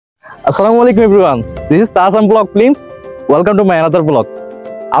আসসালামু আলাইকুম everyone, this is Tahsan blog films. Welcome to my another blog.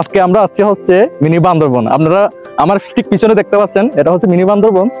 আজকে আমরা আসছি হচ্ছে মিনি বান্দরবন। আপনারা আমার ঠিক পিছনে দেখতে পাচ্ছেন, এটা হচ্ছে মিনি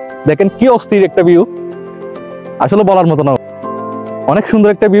বান্দরবন। দেখেন কি অস্থির একটা ভিউ, আসলে বলার মতো না, অনেক সুন্দর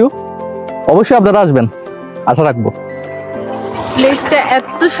একটা ভিউ। অবশ্যই আপনারা আসবেন, আশা রাখবো। প্লেসটা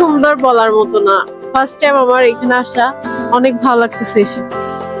এত সুন্দর বলার মতো না। ফার্স্ট টাইম আমার এখানে আসা, অনেক ভালো লাগতেছে এসে।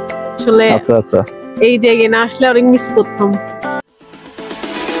 আসলে আচ্ছা আচ্ছা, এই জায়গায় না আসলে অনেক মিস করতাম।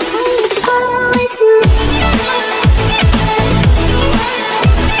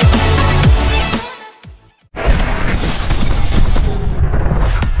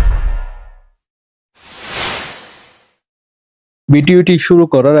 ভিডিওটি শুরু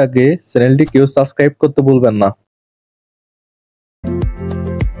করার আগে চ্যানেলটি কেউ সাবস্ক্রাইব করতে ভুলবেন না।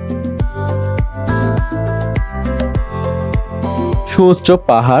 সুউচ্চ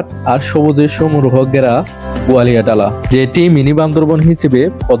পাহাড় আর সবুজের সমুহ ঘেরা গোয়ালিয়া ডালা, যেটি মিনি বান্দরবন হিসেবে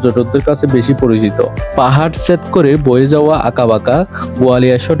পর্যটকদের কাছে বেশি পরিচিত। পাহাড় ছেদ করে বয়ে যাওয়া আঁকাবাঁকা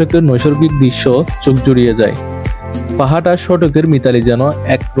গোয়ালিয়া সড়কের নৈসর্গিক দৃশ্য চোখ জুড়িয়ে যায়। পাহাড় আর সড়কের মিতালি যেন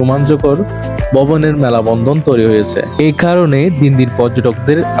এক রোমাঞ্চকর ভবনের মেলাবন্ধন তৈরি হয়েছে। এই কারণে দিন দিন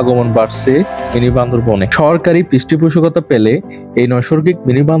পর্যটকদের আগমন বাড়ছে মিনি বান্দরবনে। সরকারি পৃষ্ঠপোষকতা পেলে এই নৈসর্গিক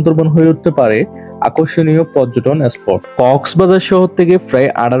মিনি বান্দরবন হয়ে উঠতে পারে আকর্ষণীয় পর্যটন স্পট। কক্সবাজার শহর থেকে প্রায়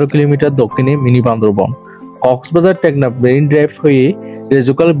 18 কিলোমিটার দক্ষিণে mini Bandarban. Cox's Bazar Teknaf marine drive হয়ে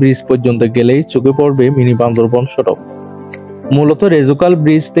রেজুকাল ব্রিজ পর্যন্ত গেলেই চোখে পড়বে মিনি বান্দরবন সড়ক। মূলত রেজুকাল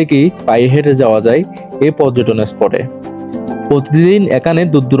ব্রিজ থেকেই পায়ে হেঁটে যাওয়া যায় এই পর্যটন স্পটে। প্রতিদিন এখানে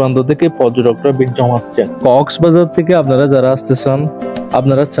দূর দূরান্ত থেকে পর্যটকরা ভিড় জমাচ্ছেন। কক্সবাজার থেকে আপনারা যারা আসতে চান,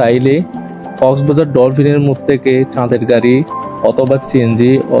 আপনারা চাইলে কক্সবাজার ডলফিনের মোড় থেকে চাঁদের গাড়ি অথবা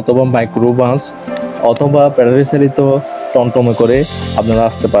সিএনজি অথবা মাইক্রোবাস অথবা ব্যাটারি চালিত টমটমে করে আপনারা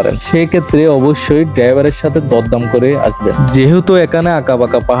আসতে পারেন। সেই ক্ষেত্রে অবশ্যই ড্রাইভারের সাথে দরদাম করে আসবেন। যেহেতু এখানে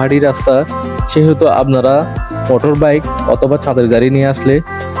আঁকাবাঁকা পাহাড়ি রাস্তা, সেহেতু আপনারা মোটর বাইক অথবা চাঁদের গাড়ি নিয়ে আসলে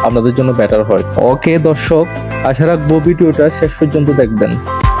আপনাদের জন্য বেটার হয়। ওকে দর্শক, আশা রাখবো ভিডিওটা শেষ পর্যন্ত দেখবেন।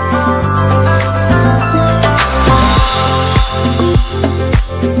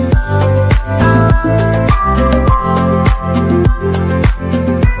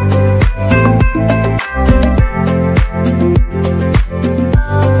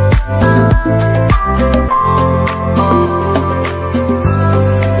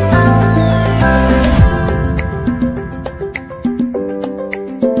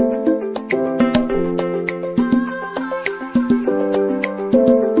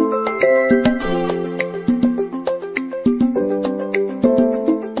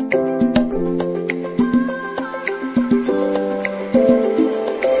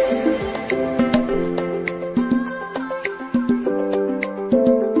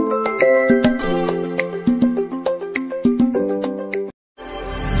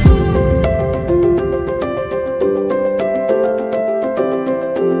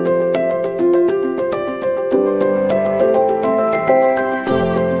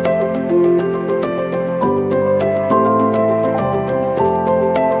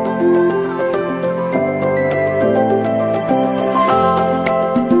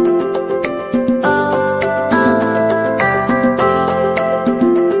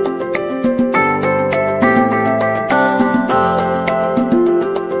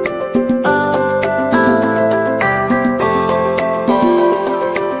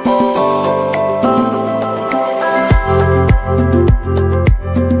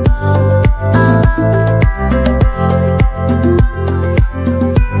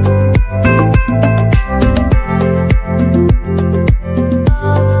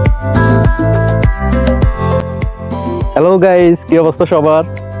 হ্যালো গাইস, কি অবস্থা সবার?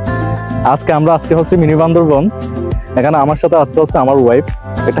 আজকে আমরা আসছি হচ্ছে মিনি বান্দরবন। এখানে আমার সাথে আসছে হচ্ছে আমার ওয়াইফ।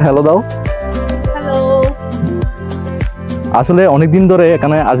 এটা হ্যালো দাও। হ্যালো। আসলে অনেকদিন ধরে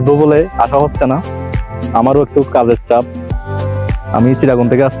এখানে আসবো বলে আসা হচ্ছে না, আমারও একটু কাজের চাপ। আমি চিটাগং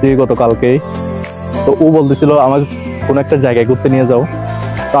থেকে আসছি গতকালকেই। তো ও বলতেছিল আমার কোনো একটা জায়গায় ঘুরতে নিয়ে যাও।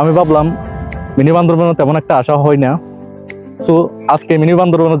 তো আমি ভাবলাম মিনি বান্দরবনে তেমন একটা আসা হয় না, সো আজকে মিনি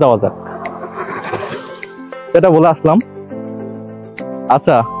বান্দরবনে যাওয়া যাক, এটা বলে আসলাম।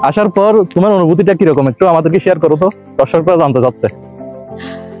 আচ্ছা, আসার পর তোমার অনুভূতিটা কিরকম একটু আমাদেরকে শেয়ার করো তো, দর্শকরা জানতে চাচ্ছে।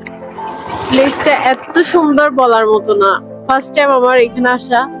 প্লেসটা এত সুন্দর বলার মতো না। ফার্স্ট টাইম আমার এখানে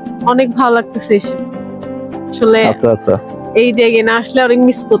আসা, অনেক ভালো লাগতেছে এসে। আসলে আচ্ছা আচ্ছা, এই জায়গায় না আসলে অনেক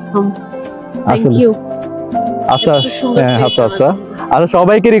মিস করতাম। Thank you. আচ্ছা আচ্ছা আচ্ছা আচ্ছা,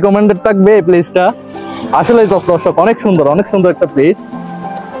 সবাইকে রিকমেন্ডেড থাকবে এই প্লেসটা। আসলে দর্শক অনেক সুন্দর, অনেক সুন্দর একটা প্লেস।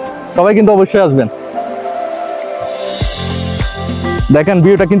 সবাই কিন্তু অবশ্যই আসবেন। দেখেন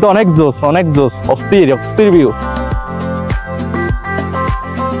ভিউটা কিন্তু অনেক জোস, অনেক জোস, অস্থির অস্থির ভিউ।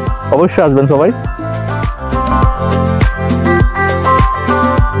 অবশ্যই আসবেন সবাই।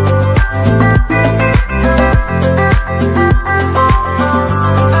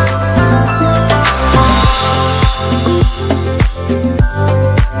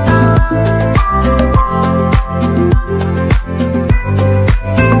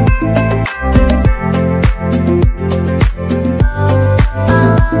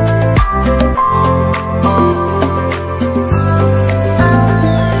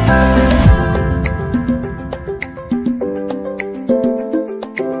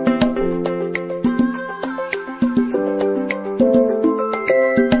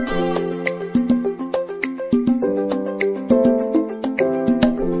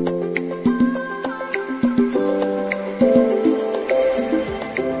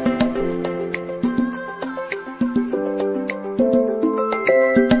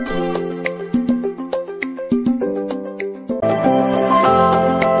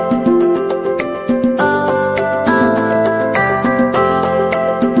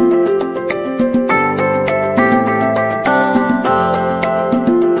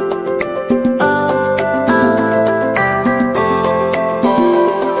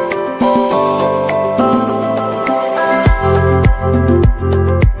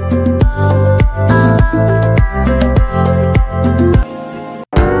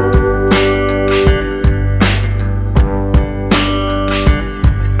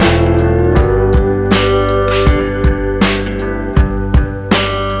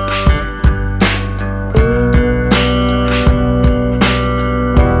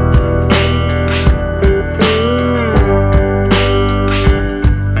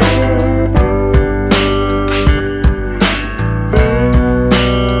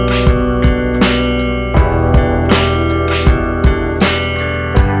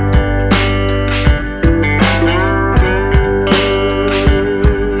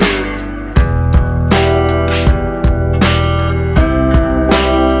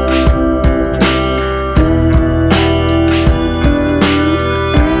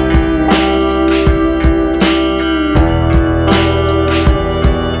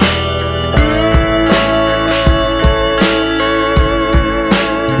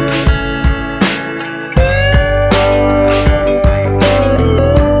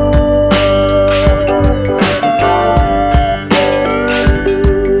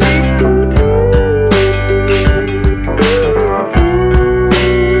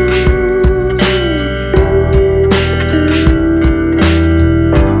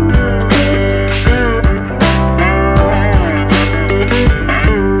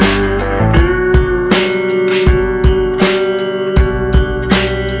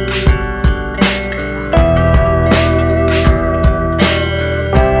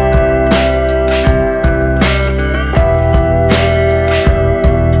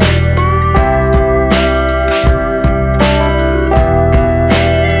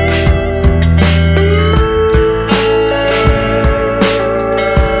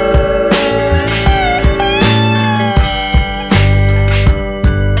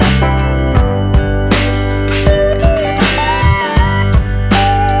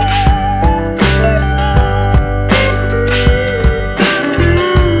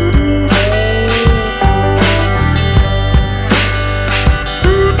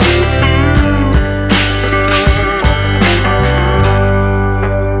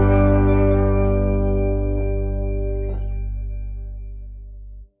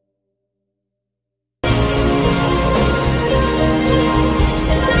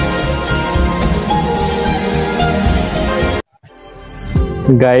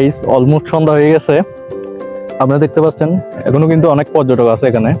 গাইস অলমোস্ট সন্ধ্যা হয়ে গেছে, আপনারা দেখতে পাচ্ছেন এখনো কিন্তু অনেক পর্যটক আছে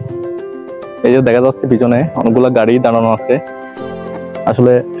এখানে। এই যে দেখা যাচ্ছে পিছনে অনেকগুলো গাড়ি দাঁড়ানো আছে,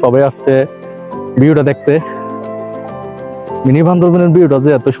 আসলে সবাই আসছে ভিউটা দেখতে। মিনি বান্দরবনের ভিউটা যে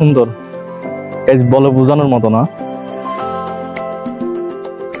এত সুন্দর এই বলে বোঝানোর মতো না।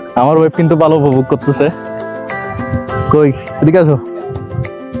 আমার ওয়াইফ কিন্তু ভালো উপভোগ করতেছে। কই এদিকে আসো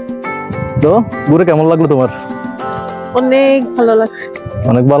তো, ঘুরে কেমন লাগলো তোমার? অনেক ভালো লাগছে।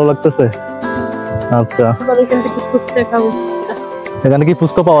 অনেক ভালো লাগতেছে। আচ্ছা, এখানে কি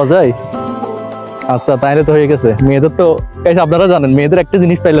ফুচকা পাওয়া যায়? আচ্ছা, তাইলে তো হয়ে গেছে। মেয়েদের তো আপনারা জানেন মেয়েদের একটা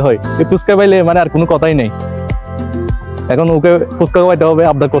জিনিস পাইলে হয়, এই ফুচকা পাইলে মানে আর কোনো কথাই নেই। এখন ওকে ফুচকা খাওয়াইতে হবে,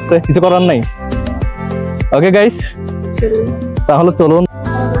 আবদার করছে, কিছু করার নাই। ওকে গাইস, তাহলে চলুন।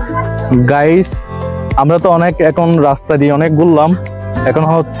 গাইস আমরা তো অনেক এখন রাস্তা দিয়ে অনেক ঘুরলাম, এখন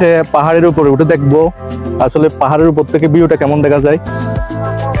হচ্ছে পাহাড়ের উপরে উঠে দেখবো আসলে পাহাড়ের উপর থেকে ভিউটা কেমন দেখা যায়।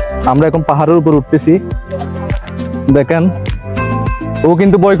 আমরা এখন পাহাড়ের উপর উঠতেছি, দেখেন ও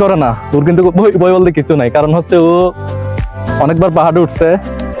কিন্তু ভয় করে না, ওর কিন্তু ভয় বলতে কিছু নাই, কারণ হচ্ছে ও অনেকবার পাহাড়ে উঠছে,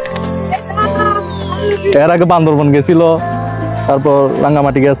 এর আগে বান্দরবন গেছিল, তারপর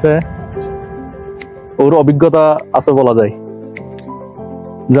রাঙ্গামাটি গেছে, ওর অভিজ্ঞতা আছে বলা যায়।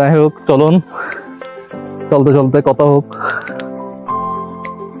 যাই হোক, চলুন চলতে চলতে কথা হোক।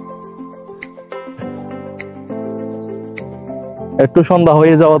 একটু সন্ধ্যা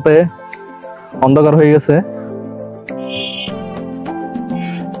হয়ে যাওয়াতে অন্ধকার হয়ে গেছে।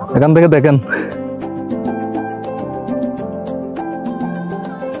 এখান থেকে দেখেন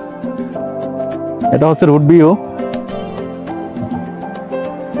এটা হচ্ছে রুট ভিউ,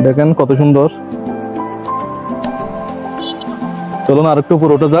 দেখেন কত সুন্দর। চলুন আর একটু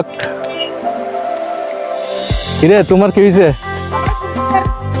উপরে ওঠা যাক। কিরে তোমার কি হয়েছে?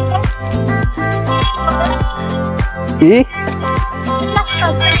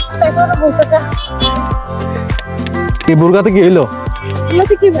 কি বুর্গাতে কি হইলো?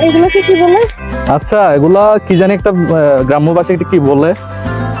 আচ্ছা, এগুলা কি জানি একটা গ্রাম্য ভাষায় কি বলে,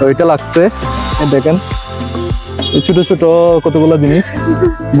 ওইটা লাগছে। দেখেন ছোট ছোট কতগুলো জিনিস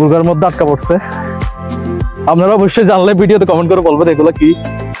বুর্গার মধ্যে আটকা পড়ছে। আপনারা অবশ্যই জানলে ভিডিওতে কমেন্ট করে বলবেন এগুলো কি,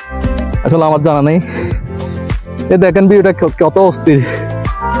 আসলে আমার জানা নেই। এই দেখেন ভিডিওটা কত অস্থির,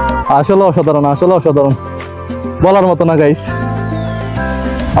 আসলে অসাধারণ, আসলে অসাধারণ, বলার মতো না গাইস।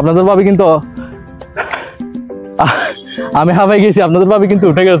 আপনাদের ভাবি কিন্তু আমি হাবাই গেছি, আপনাদের ভাবি কিন্তু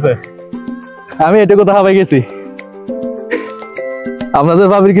উঠে গেছে। আমি এটা কোথাও হাবাই গেছি। আপনাদের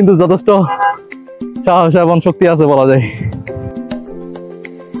ভাবির কিন্তু যথেষ্ট সাহস এবং শক্তি আছে বলা যায়।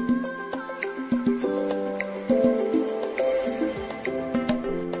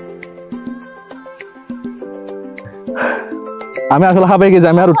 আমি আসলে হাবাই গেছি,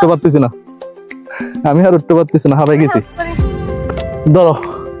 আমি আর উঠতে পারতেছি না, হাবাই গেছি। ধরো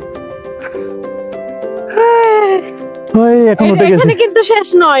ওই এখন উঠে গেছে। এখানে কিন্তু শেষ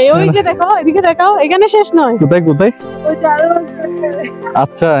নয়, ওই যে দেখো, এদিকে দেখাও, এখানে শেষ নয়। কোথায় কোথায়?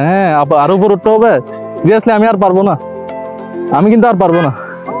 আচ্ছা হ্যাঁ, আরো উপর উঠতে হবে। সিরিয়াসলি আমি আর পারবো না, আমি কিন্তু আর পারবো না।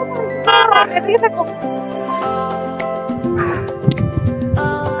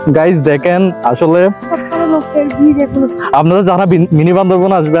 গাইস দেখেন, আসলে আপনারা যারা মিনি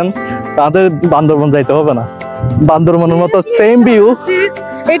বান্দরবন আসবেন তাদের বান্দরবন যাইতে হবে না। বান্দরবনের মতো সেম ভিউ,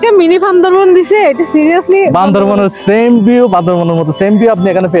 এটা মিনি বান্দরবন দিছে, এটা সিরিয়াসলি বান্দরবনের সেম ভিউ, বান্দরবনের মতো সেম ভিউ আপনি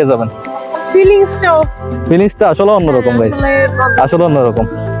এখানে পেয়ে যাবেন। ফিলিংসটা আসলে অন্যরকম গাইস, আসলে অন্যরকম।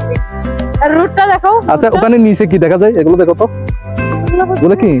 আর রুটটা দেখো। আচ্ছা, ওখানে নিচে কি দেখা যায়? এগুলো দেখো তো,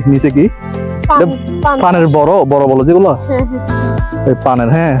 এগুলো কি নিচে কি? পানের বড় বড় বলো যেগুলো, পানের,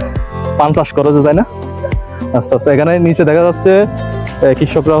 হ্যাঁ পান চাষ করে যে, তাই না? আচ্ছা আচ্ছা, এখানে নিচে দেখা যাচ্ছে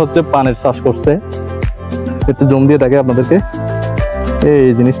কৃষকরা হচ্ছে পানের চাষ করছে। একটু জম দিয়ে দেখে আপনাদেরকে এই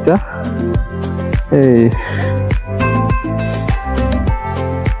জিনিসটা। এই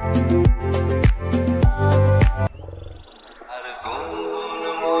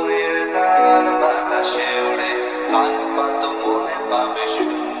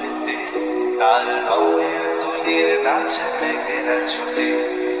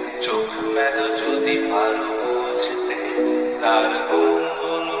চোখ মেলো যদি পারো বুঝতে, তার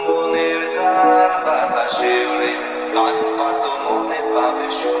গুনগুন মনের গান বাতাসে ওড়ে, গান পাতো মনে পাবে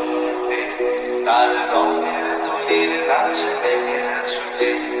শুনতে, তার রঙের তুলির নাচ মেঘেরা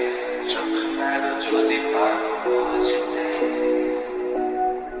ছুটে, চোখ মেলো যদি পারো বুঝতে।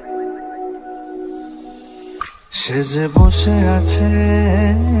 সে যে বসে আছে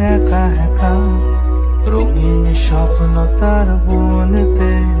একা একা, রঙিন স্বপ্ন তার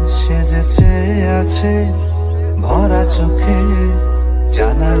বনেতে, সেজেছে আছে ভরা চোখে,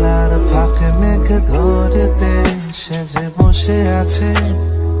 জানালার ফাঁকে মেঘ ধরেতে। সে যে বসে আছে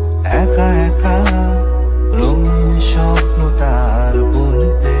একা একা, রঙিন স্বপ্ন তার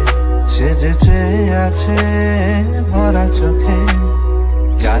বনেতে, সেজেছে আছে ভরা চোখে,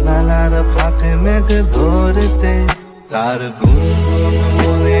 জানালার ফাঁকে মেঘ ধরেতে, তার গুনগুন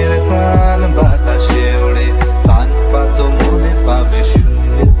মনের গান বাতাসে ওড়ে, কান পাতো মনে পাবে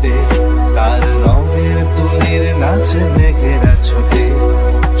শুনতে, তার রঙের তুলির নাচে মেঘেরা ছোটে,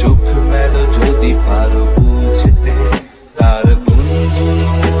 চোখ মেলো যদি পারো বুঝতে, তার গুনগুন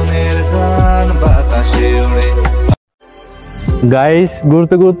মনের গান বাতাসে ওড়ে। গাইস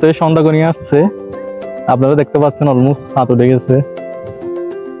ঘুরতে ঘুরতে সন্ধ্যা ঘনিয়ে আসছে, আপনারা দেখতে পাচ্ছেন অলমোস্ট ছাদ উঠে গেছে।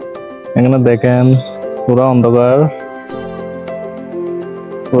 এখানে দেখেন পুরো অন্ধকার,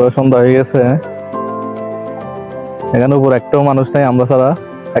 পুরো সন্ধ্যা হয়ে গেছে। এখানে উপর একটাও মানুষ নাই আমরা ছাড়া।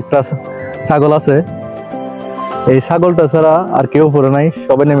 একটা ছাগল আছে, এই ছাগলটা ছাড়া আর কেউ উপরে নাই,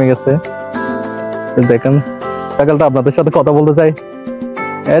 সবাই নেমে গেছে। দেখেন ছাগলটা আপনাদের সাথে কথা বলতে চাই।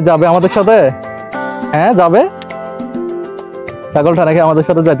 যাবে আমাদের সাথে? হ্যাঁ যাবে। ছাগলটা নাকি আমাদের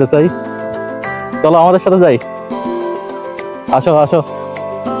সাথে যাইতে চাই। চলো আমাদের সাথে যাই, আসো আসো।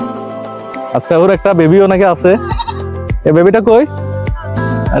 আচ্ছা ওর একটা বেবিও নাকি আছে, এই বেবিটা কই?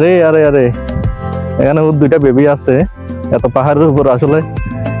 আরে আরে আরে, এখানে ওর দুইটা বেবি আছে। এত পাহাড়ের উপর আসলে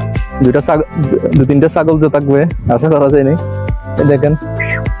দুই তিনটা ছাগল যে থাকবে আশা করা যায়নি। এই দেখেন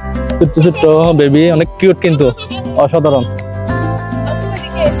ছোট্ট ছোট্ট বেবি, অনেক কিউট কিন্তু অসাধারণ।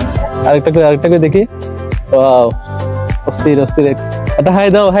 আরেকটা করে দেখি। ওয়াও, অস্থির অস্থির। এটা হাই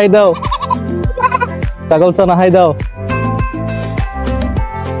দাও, হাই দাও, ছাগল ছানা হাই দাও।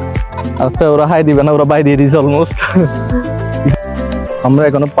 আচ্ছা ওরা হাই দিবে না, ওরা বাই দিয়ে দিয়েছে অলমোস্ট। আমরা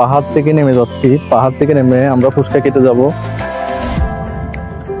এখনো পাহাড় থেকে নেমে যাচ্ছি। পাহাড় থেকে নেমে আমরা ফুচকা খেতে যাব।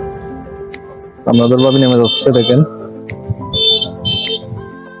 আমাদের ভাবে নেমে যাচ্ছে, দেখেন।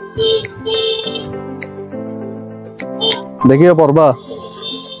 দেখিও পড়বা,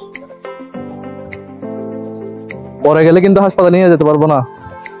 পরে গেলে কিন্তু হাসপাতালে নিয়ে যেতে পারবো না।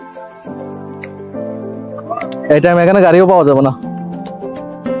 এই টাইম এখানে গাড়িও পাওয়া যাবে না।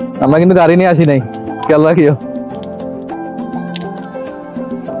 আমরা কিন্তু গাড়ি নিয়ে আসি নাই, খেয়াল রাখিও।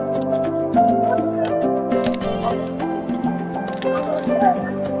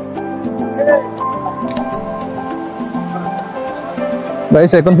 ভাই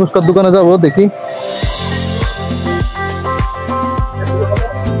এখন ফুচকার দোকানে যাবো, দেখি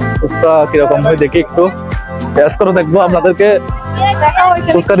ফুচকা কিরকম হয় দেখি, একটু টেস্ট করে দেখবো। আপনাদেরকে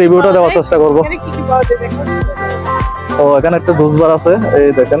ফুচকা রিভিউটা দেওয়ার চেষ্টা করবো। তো এখানে একটা জুস বার আছে, এই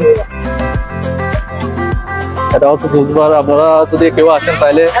দেখেন এটা হচ্ছে জুস বার। আপনারা যদি কেউ আসেন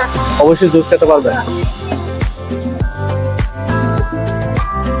তাহলে অবশ্যই জুস খেতে পারবেন।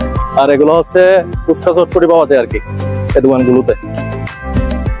 আর এগুলো হচ্ছে ফুচকা চটপটি পাওয়া যায় আর কি এই দোকানগুলোতে।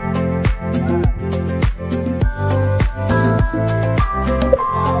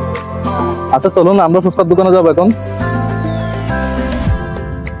 আচ্ছা চলুন আমরা ফুচকার দোকানে যাবো এখন।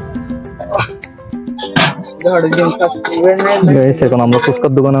 এখন আমরা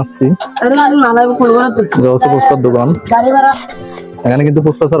ফুচকার দোকানে আসছি, ফুচকার দোকান। এখানে কিন্তু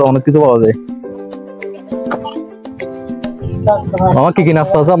ফুচকা ছাড়া অনেক কিছু পাওয়া যায়। আমার কি কি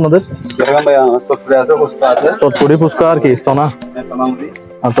নাস্তা আছে আপনাদের? চটপটি, ফুচকা আর কি চনা।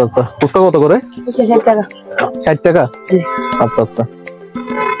 আচ্ছা আচ্ছা, ফুচকা কত করে? 60 টাকা। আচ্ছা আচ্ছা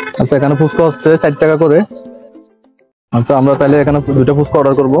আচ্ছা, এখানে ফুচকা হচ্ছে 60 টাকা করে। আচ্ছা আমরা তাহলে এখানে দুইটা ফুচকা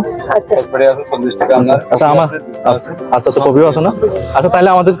অর্ডার করবো। আচ্ছা আমার আচ্ছা আচ্ছা কপিও আছে না? আচ্ছা তাহলে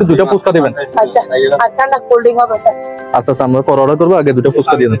আমাদেরকে দুইটা ফুচকা দিবেন। আচ্ছা আচ্ছা আমরা পরে অর্ডার করবো, আগে দুটো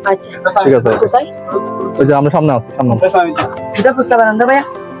ফুচকা দিয়ে দেন। ঠিক আছে, ওই যে আমরা সামনে আছি, সামনে।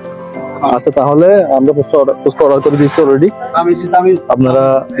 আচ্ছা তাহলে আমরা ফুচকা অর্ডার করে দিয়েছি অলরেডি, আপনারা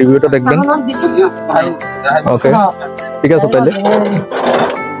রিভিউটা দেখবেন। ওকে ঠিক আছে, তাহলে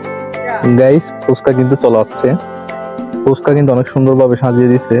গাইস ফুচকা কিন্তু চলে আসছে। ফুচকা কিন্তু অনেক সুন্দরভাবে সাজিয়ে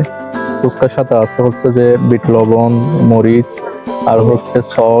দিছে। ফুচকার সাথে আছে হচ্ছে যে বিট লবণ, মরিচ আর হচ্ছে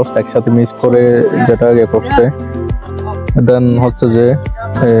সস একসাথে মিক্স করে যেটা ইয়ে করছে। দেন হচ্ছে যে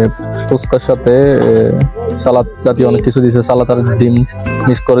ফুচকার সাথে সালাদ জাতীয় অনেক কিছু দিছে, সালাদ আর ডিম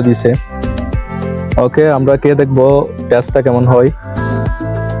মিক্স করে দিছে। ওকে আমরা কে দেখবো টেস্টটা কেমন হয়।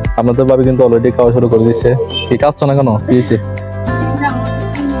 আপনাদের ভাবে কিন্তু অলরেডি খাওয়া শুরু করে দিছে। কি খাচ্ছ না কেন, কি হয়েছে?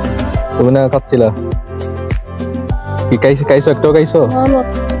 তুমি না খাচ্ছিলা? কি খাইছো? একটাও খাইছো?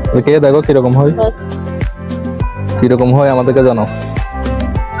 কে দেখো কিরকম হয়, কিরকম হয় আমাদেরকে জানো।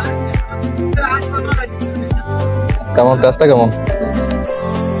 কেমন টেস্টটা কেমন?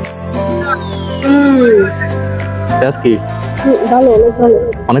 টেস্ট কি? ভালো,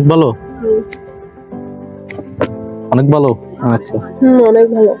 অনেক ভালো, অনেক ভালো। আচ্ছা অনেক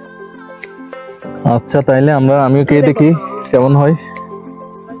ভালো। আচ্ছা তাইলে আমিও কে দেখি কেমন হয়,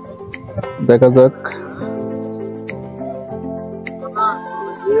 দেখা যাক।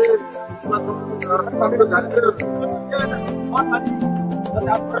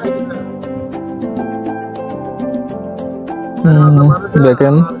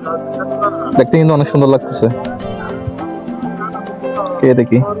 দেখেন দেখতে কিন্তু অনেক সুন্দর লাগতেছে। কে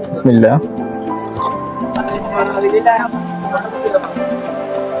দেখি, বিসমিল্লাহ।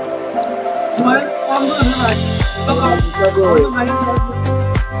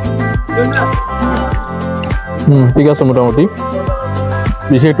 ঠিক আছে, মোটামুটি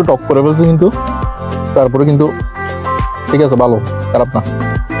বেশি একটু টপ করে ফেলছে কিন্তু তারপরে কিন্তু ঠিক আছে, ভালো, খারাপ না।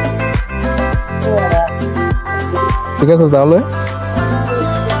 ঠিক আছে তাহলে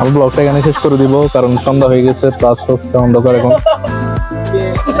আমি ব্লগটা এখানে শেষ করে দিব, কারণ সন্ধ্যা হয়ে গেছে, প্লাস হচ্ছে অন্ধকার এখন।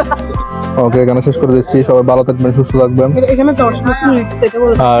 ওকে এখানে শেষ করে দিচ্ছি। সবাই ভালো থাকবেন, সুস্থ থাকবেন।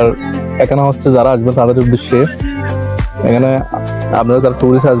 আর এখানে হচ্ছে যারা আসবেন তাদের উদ্দেশ্যে, এখানে আপনারা যারা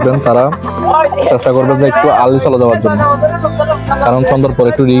টুরিস্ট আসবেন তারা চেষ্টা করবেন যে একটু আর্লি চলে যাওয়ার জন্য, কারণ সন্ধ্যার পর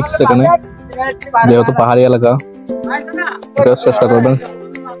একটু রিস্ক এখানে, যেহেতু পাহাড়ি এলাকা। চেষ্টা করবেন।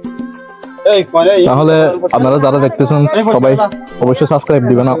 তাহলে আপনারা যারা দেখতেছেন সবাই অবশ্যই সাবস্ক্রাইব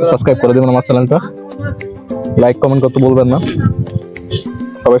করে দিবেন আমার চ্যানেলটা, লাইক কমেন্ট করতে বলবেন না।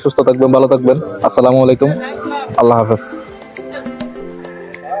 সবাই সুস্থ থাকবেন, ভালো থাকবেন। আসসালামু আলাইকুম, আল্লাহ হাফেজ।